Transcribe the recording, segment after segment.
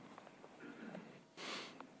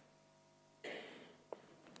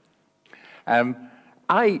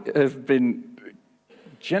I have been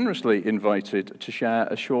generously invited to share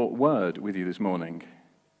a short word with you this morning.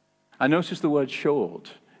 I noticed the word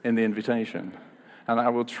short in the invitation, and I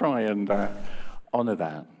will try and honor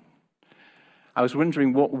that. I was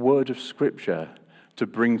wondering what word of Scripture to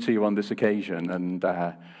bring to you on this occasion, and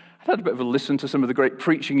I had a bit of a listen to some of the great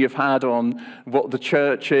preaching you've had on what the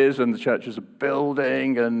church is and the church as a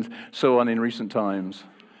building and so on in recent times,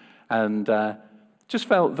 and just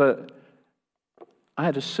felt that I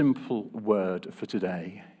had a simple word for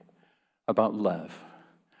today about love,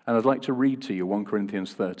 and I'd like to read to you 1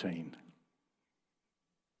 Corinthians 13.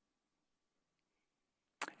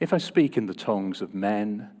 If I speak in the tongues of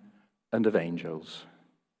men and of angels,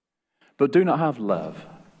 but do not have love,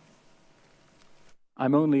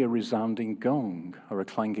 I'm only a resounding gong or a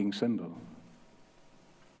clanging cymbal.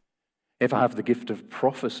 If I have the gift of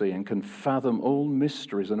prophecy and can fathom all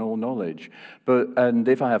mysteries and all knowledge, and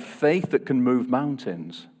if I have faith that can move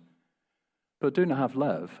mountains, but do not have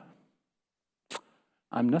love,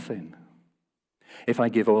 I'm nothing. If I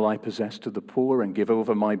give all I possess to the poor and give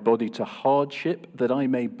over my body to hardship that I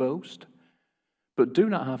may boast, but do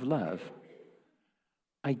not have love,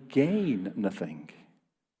 I gain nothing.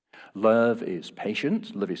 Love is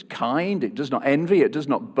patient, love is kind, it does not envy, it does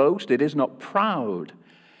not boast, it is not proud.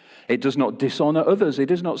 It does not dishonor others.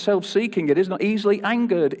 It is not self-seeking. It is not easily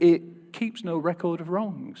angered. It keeps no record of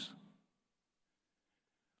wrongs.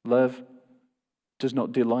 Love does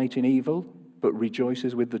not delight in evil, but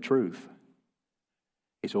rejoices with the truth.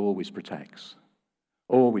 It always protects,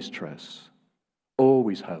 always trusts,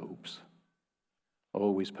 always hopes,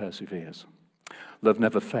 always perseveres. Love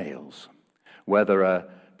never fails. Where there are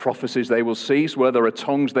prophecies, they will cease. Where there are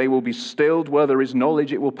tongues, they will be stilled. Where there is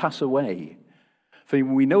knowledge, it will pass away. For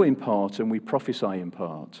we know in part and we prophesy in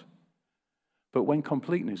part. But when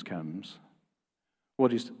completeness comes,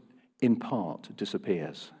 what is in part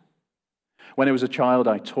disappears. When I was a child,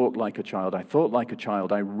 I talked like a child. I thought like a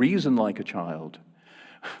child. I reasoned like a child.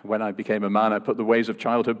 When I became a man, I put the ways of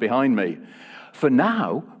childhood behind me. For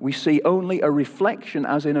now, we see only a reflection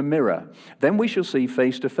as in a mirror. Then we shall see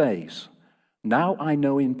face to face. Now I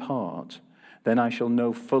know in part. Then I shall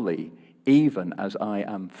know fully, even as I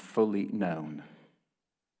am fully known.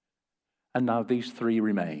 And now these three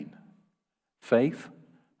remain: faith,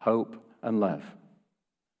 hope, and love.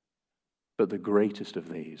 But the greatest of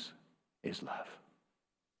these is love.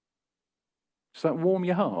 Does that warm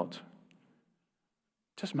your heart?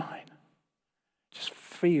 Just mine. Just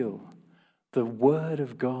feel the Word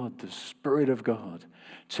of God, the Spirit of God,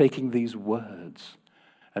 taking these words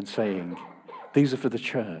and saying, these are for the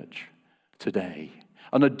church today.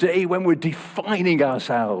 On a day when we're defining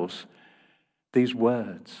ourselves, these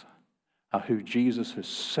words are who Jesus has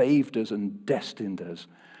saved us and destined us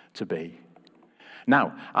to be.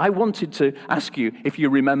 Now, I wanted to ask you if you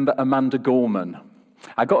remember Amanda Gorman.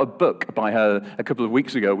 I got a book by her a couple of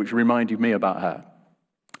weeks ago which reminded me about her.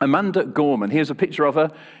 Amanda Gorman, here's a picture of her,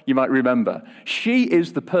 you might remember. She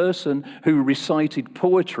is the person who recited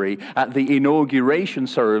poetry at the inauguration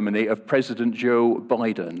ceremony of President Joe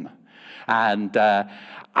Biden. And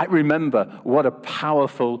I remember what a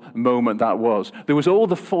powerful moment that was. There was all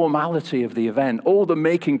the formality of the event, all the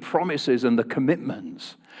making promises and the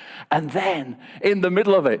commitments. And then, in the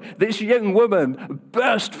middle of it, this young woman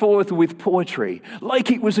burst forth with poetry, like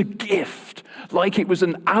it was a gift, like it was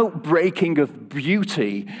an outbreaking of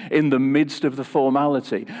beauty in the midst of the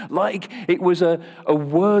formality, like it was a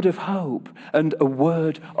word of hope and a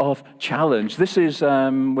word of challenge. This is,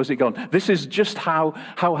 where's it gone? This is just how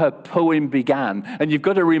her poem began. And you've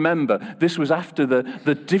got to remember, this was after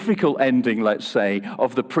the difficult ending, let's say,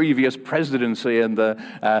 of the previous presidency and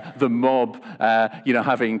the mob,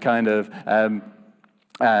 having kind of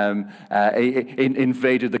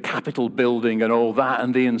invaded the Capitol building and all that,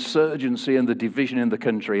 and the insurgency and the division in the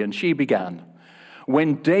country. And she began,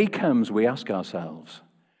 when day comes, we ask ourselves,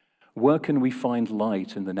 where can we find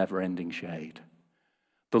light in the never-ending shade?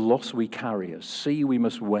 The loss we carry, a sea we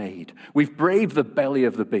must wade. We've braved the belly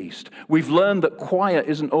of the beast. We've learned that quiet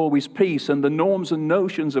isn't always peace, and the norms and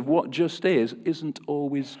notions of what just is isn't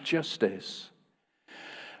always justice.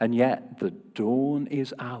 And yet the dawn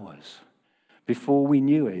is ours. Before we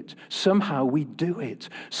knew it, somehow we do it.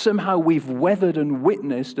 Somehow we've weathered and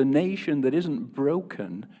witnessed a nation that isn't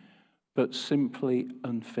broken, but simply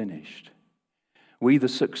unfinished. We, the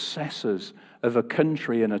successors of a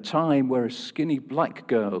country in a time where a skinny black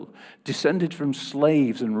girl, descended from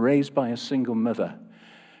slaves and raised by a single mother,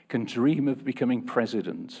 can dream of becoming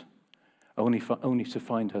president, only to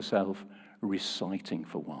find herself reciting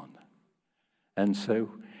for one. And so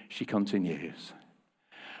she continues.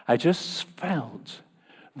 I just felt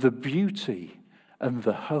the beauty and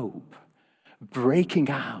the hope breaking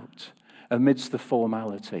out amidst the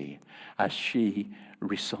formality as she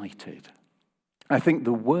recited. I think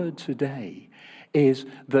the word today is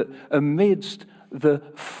that amidst the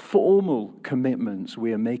formal commitments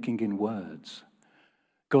we are making in words,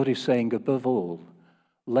 God is saying, above all,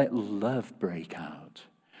 let love break out.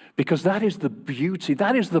 Because that is the beauty,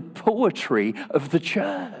 that is the poetry of the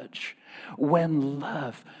church, when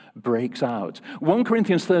love breaks out. 1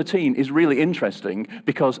 Corinthians 13 is really interesting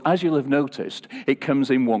because, as you'll have noticed, it comes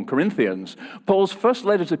in 1 Corinthians. Paul's first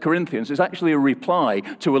letter to Corinthians is actually a reply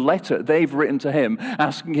to a letter they've written to him,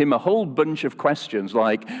 asking him a whole bunch of questions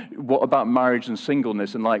like, what about marriage and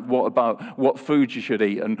singleness? And like, what about what food you should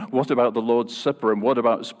eat? And what about the Lord's Supper? And what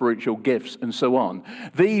about spiritual gifts? And so on.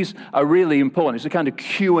 These are really important. It's a kind of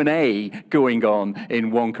Q&A going on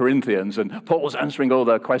in 1 Corinthians, and Paul's answering all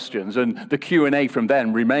their questions, and the Q&A from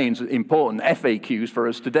then remains important FAQs for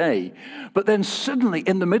us today. But then suddenly,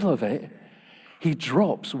 in the middle of it, he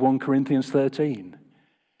drops 1 Corinthians 13,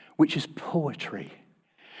 which is poetry.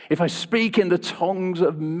 If I speak in the tongues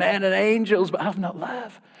of men and angels, but have not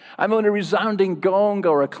love, I'm only a resounding gong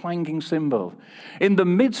or a clanging cymbal. In the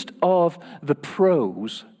midst of the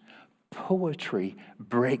prose, poetry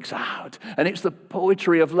breaks out, and it's the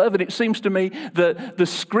poetry of love. And it seems to me that the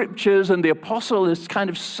scriptures and the apostle is kind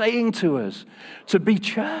of saying to us to be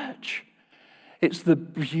church. It's the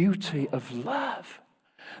beauty of love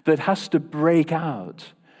that has to break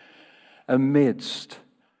out amidst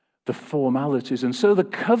the formalities. And so the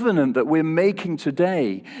covenant that we're making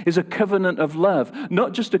today is a covenant of love,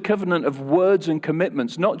 not just a covenant of words and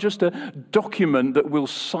commitments, not just a document that we'll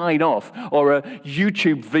sign off or a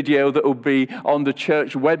YouTube video that will be on the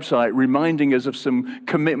church website reminding us of some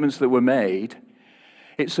commitments that were made.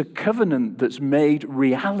 It's a covenant that's made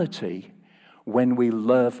reality when we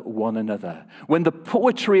love one another. When the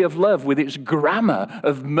poetry of love, with its grammar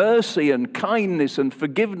of mercy and kindness and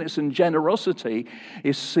forgiveness and generosity,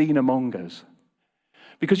 is seen among us.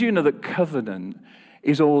 Because you know that covenant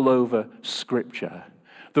is all over Scripture.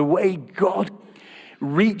 The way God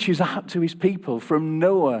reaches out to his people from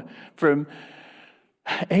Noah, from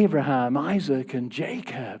Abraham, Isaac, and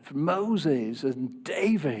Jacob, Moses, and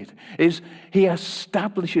David, is he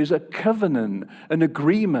establishes a covenant, an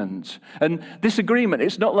agreement. And this agreement,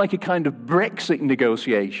 it's not like a kind of Brexit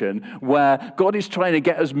negotiation where God is trying to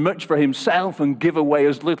get as much for himself and give away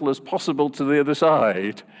as little as possible to the other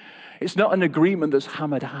side. It's not an agreement that's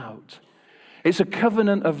hammered out. It's a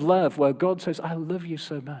covenant of love where God says, I love you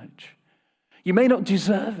so much. You may not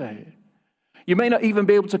deserve it. You may not even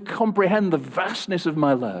be able to comprehend the vastness of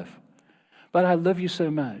my love, but I love you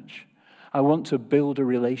so much. I want to build a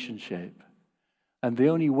relationship. And the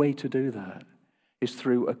only way to do that is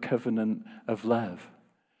through a covenant of love.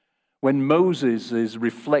 When Moses is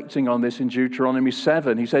reflecting on this in Deuteronomy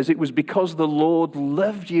 7, he says, it was because the Lord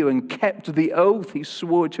loved you and kept the oath he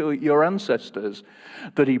swore to your ancestors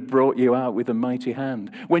that he brought you out with a mighty hand.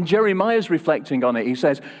 When Jeremiah is reflecting on it, he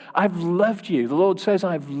says, I've loved you. The Lord says,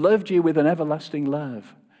 I've loved you with an everlasting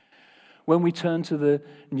love. When we turn to the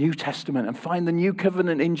New Testament and find the new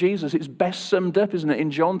covenant in Jesus, it's best summed up, isn't it, in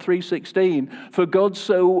John 3:16. For God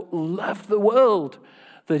so loved the world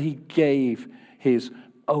that he gave his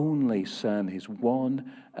only Son, his one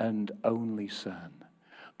and only Son.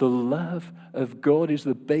 The love of God is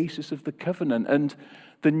the basis of the covenant, and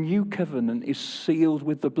the new covenant is sealed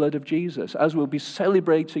with the blood of Jesus, as we'll be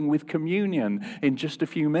celebrating with communion in just a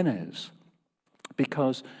few minutes.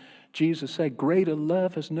 Because Jesus said, greater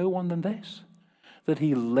love has no one than this, that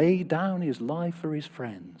he laid down his life for his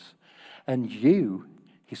friends. And you,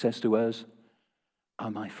 he says to us,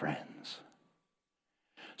 are my friends.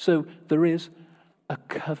 So there is a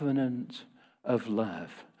covenant of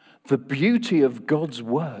love. The beauty of God's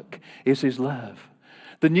work is his love.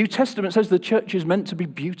 The New Testament says the church is meant to be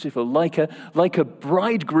beautiful, like a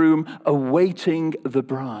bridegroom awaiting the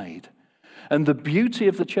bride. And the beauty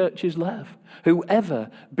of the church is love. Whoever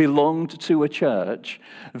belonged to a church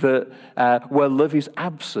that where love is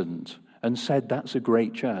absent and said that's a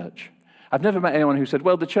great church. I've never met anyone who said,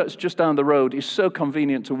 well, the church just down the road is so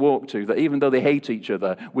convenient to walk to that even though they hate each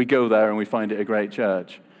other, we go there and we find it a great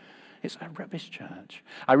church. It's a rubbish church.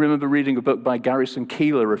 I remember reading a book by Garrison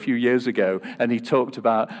Keillor a few years ago, and he talked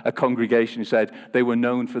about a congregation who said they were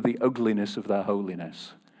known for the ugliness of their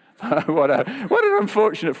holiness. What an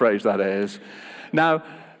unfortunate phrase that is. Now,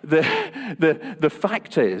 the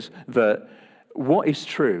fact is that what is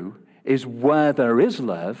true is where there is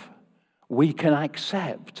love, we can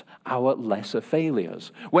accept our lesser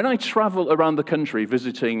failures. When I travel around the country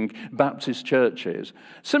visiting Baptist churches,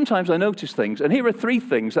 sometimes I notice things, and here are 3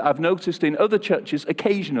 things that I've noticed in other churches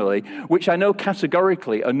occasionally, which I know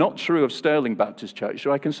categorically are not true of Sterling Baptist Church,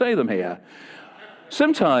 so I can say them here.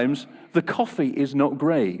 Sometimes the coffee is not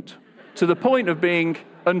great, to the point of being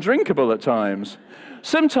undrinkable at times.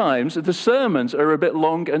 Sometimes the sermons are a bit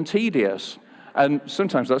long and tedious. And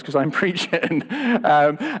sometimes that's because I'm preaching.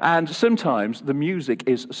 And sometimes the music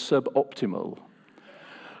is suboptimal.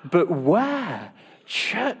 But where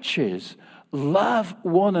churches love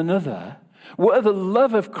one another, where the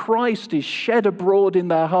love of Christ is shed abroad in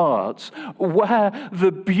their hearts, where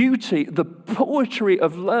the beauty, the poetry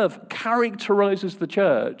of love characterizes the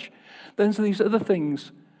church, then these other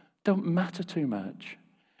things don't matter too much.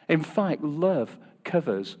 In fact, love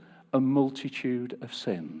covers a multitude of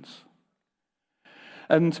sins.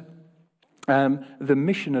 And the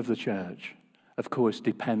mission of the church, of course,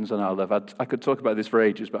 depends on our love. I could talk about this for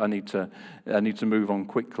ages, but I need to move on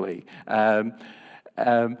quickly.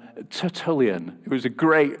 Tertullian, who was a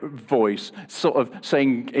great voice, sort of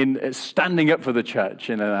standing up for the church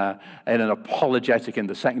in an apologetic in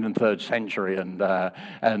the 2nd and 3rd century,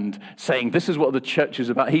 and saying this is what the church is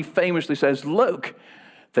about. He famously says, "Look,"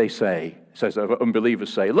 they say, says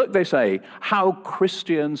unbelievers say, "Look," they say, "how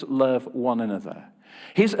Christians love one another."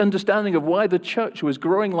 His understanding of why the church was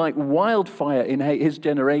growing like wildfire in his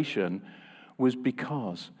generation was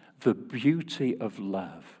because the beauty of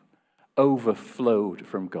love overflowed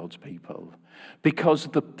from God's people. Because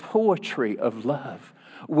the poetry of love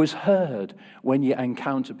was heard when you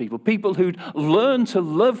encounter people who'd learned to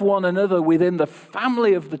love one another within the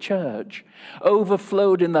family of the church,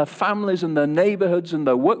 overflowed in their families and their neighborhoods and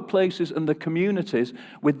their workplaces and the communities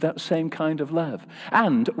with that same kind of love.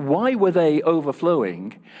 And why were they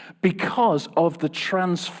overflowing? Because of the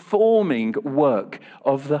transforming work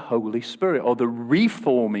of the Holy Spirit, or the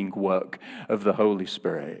reforming work of the Holy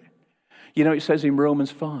Spirit. You know, it says in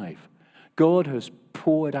Romans 5, God has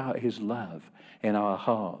poured out his love in our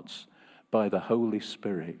hearts by the Holy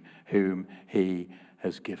Spirit whom he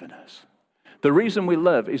has given us. The reason we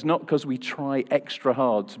love is not because we try extra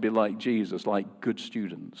hard to be like Jesus, like good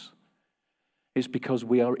students. It's because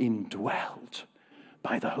we are indwelled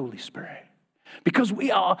by the Holy Spirit. Because we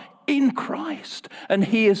are in Christ and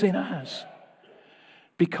he is in us.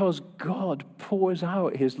 Because God pours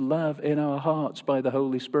out his love in our hearts by the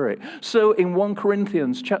Holy Spirit. So in 1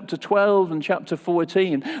 Corinthians chapter 12 and chapter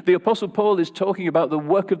 14, the Apostle Paul is talking about the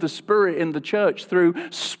work of the Spirit in the church through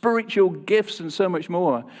spiritual gifts and so much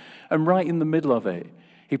more. And right in the middle of it,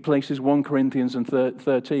 he places 1 Corinthians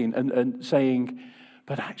 13 and saying,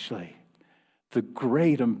 but actually, the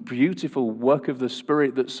great and beautiful work of the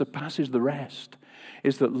Spirit that surpasses the rest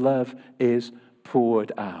is that love is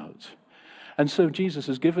poured out. And so Jesus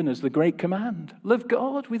has given us the great command. Love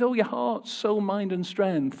God with all your heart, soul, mind, and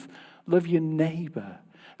strength. Love your neighbor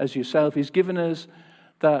as yourself. He's given us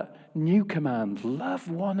that new command. Love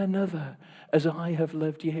one another as I have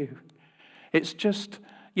loved you. It's just,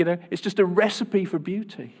 it's just a recipe for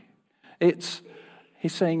beauty. He's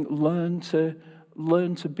saying, learn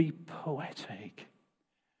to be poetic.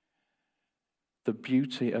 The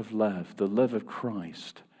beauty of love, the love of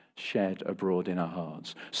Christ, shed abroad in our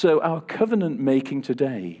hearts. So our covenant making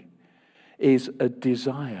today is a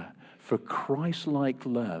desire for Christ-like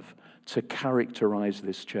love to characterize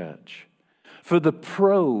this church, for the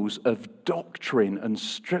prose of doctrine and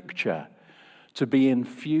structure to be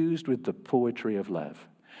infused with the poetry of love.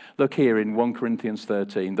 Look here in 1 Corinthians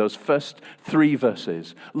 13, those first 3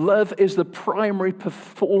 verses. Love is the primary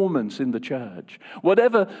performance in the church.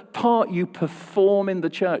 Whatever part you perform in the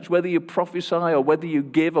church, whether you prophesy or whether you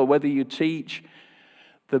give or whether you teach,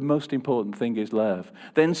 the most important thing is love.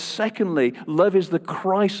 Then secondly, love is the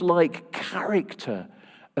Christ-like character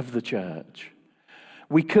of the church.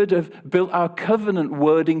 We could have built our covenant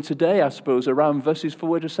wording today, I suppose, around verses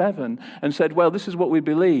 4 to 7 and said, well, this is what we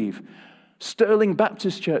believe. Sterling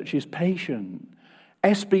Baptist Church is patient.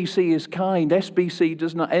 SBC is kind. SBC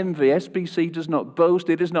does not envy. SBC does not boast.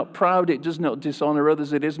 It is not proud. It does not dishonor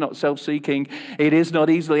others. It is not self-seeking. It is not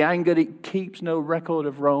easily angered. It keeps no record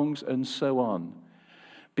of wrongs, and so on.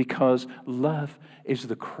 Because love is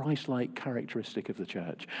the Christ-like characteristic of the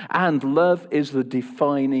church. And love is the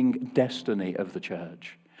defining destiny of the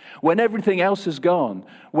church. When everything else is gone,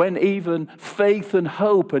 when even faith and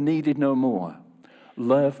hope are needed no more,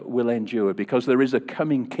 love will endure because there is a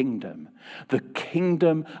coming kingdom, the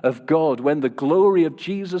kingdom of God, when the glory of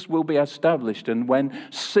Jesus will be established and when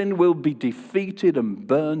sin will be defeated and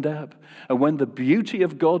burned up and when the beauty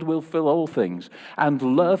of God will fill all things and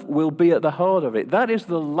love will be at the heart of it. That is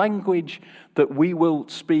the language that we will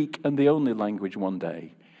speak, and the only language one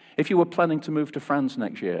day. If you were planning to move to France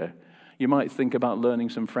next year, you might think about learning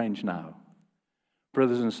some French now.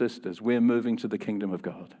 Brothers and sisters, we're moving to the kingdom of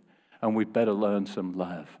God, and we'd better learn some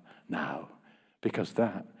love now, because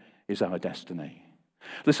that is our destiny.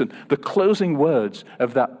 Listen, the closing words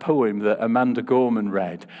of that poem that Amanda Gorman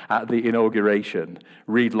read at the inauguration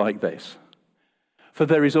read like this: "For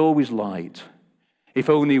there is always light, if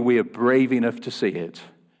only we are brave enough to see it,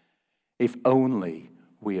 if only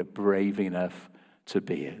we are brave enough to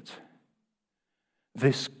be it."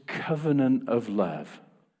 This covenant of love,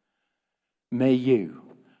 may you,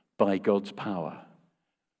 by God's power,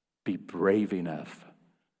 be brave enough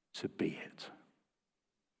to be it.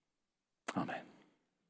 Amen.